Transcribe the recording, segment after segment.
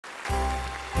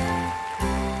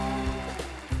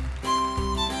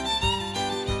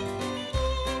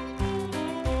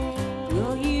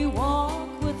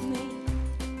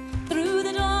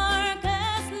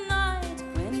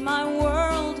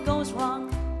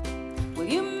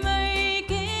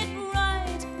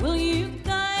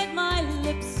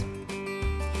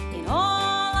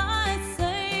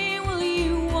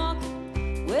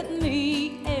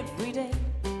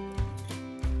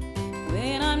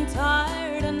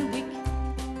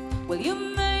Will you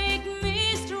make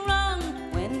me strong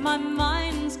when my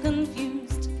mind's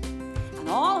confused and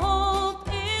all hope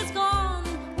is gone?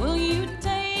 Will you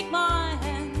take my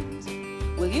hand?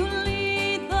 Will you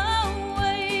lead the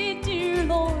way, dear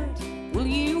Lord? Will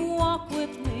you walk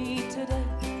with me today?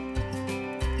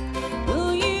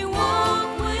 Will you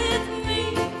walk with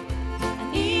me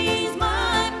and ease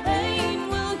my pain?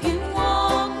 Will you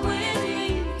walk with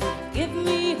me, give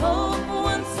me hope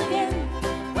once again?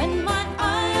 When my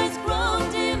eyes grow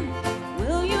dim,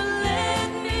 will you let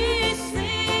me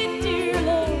see, dear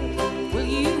Lord? Will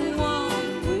you walk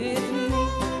with me?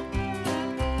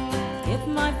 If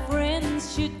my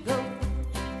friends should go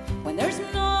when there's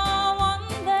no one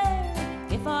there,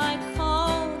 if I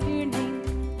call your name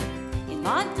in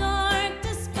my dark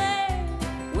despair,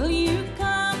 will you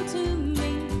come to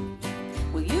me?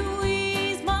 Will you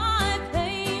ease my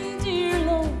pain, dear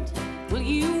Lord? Will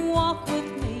you walk with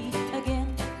me again?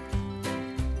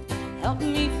 Help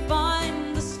me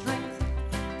find the strength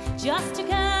just to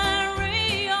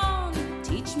carry on.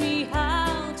 Teach me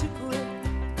how to pray,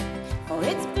 for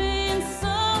it's been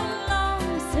so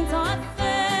long since I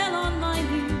fell on my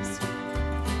knees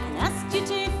and asked you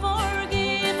to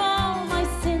forgive all my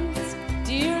sins.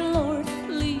 Dear Lord,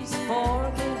 please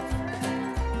forgive.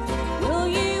 Will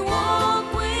you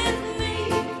walk with me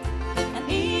and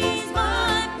ease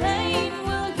my pain?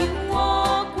 Will you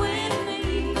walk with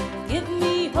me, give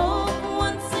me hope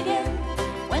once again?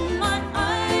 When my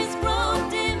eyes grow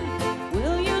dim,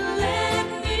 will you let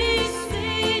me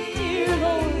see, dear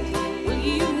Lord? Will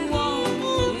you walk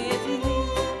with me?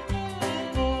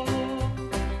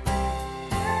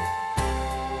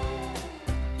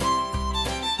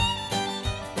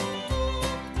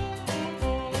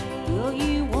 Will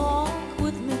you walk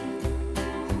with me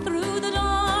through the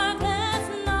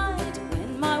darkest night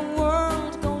when my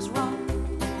world goes wrong?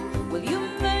 Will you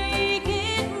make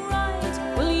it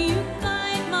right? Will you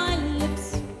guide my lips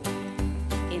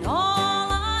in all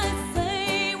I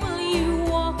say? Will you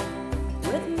walk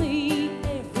with me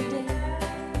every day?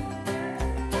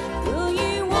 Will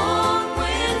you walk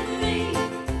with me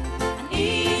and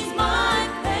ease my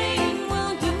pain?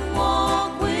 Will you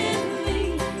walk with me,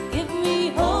 give me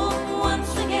hope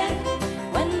once again?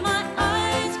 When my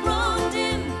eyes grow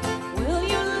dim, will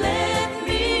you let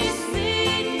me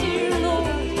see, dear Lord?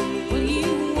 Will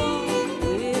you walk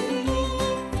with me?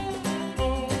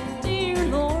 Dear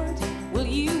Lord, will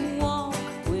you walk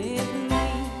with me?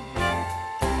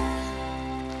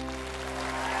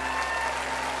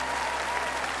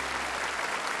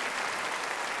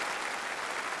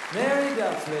 Mary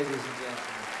Duff, ladies and gentlemen.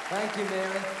 Thank you,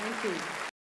 Mary. Thank you.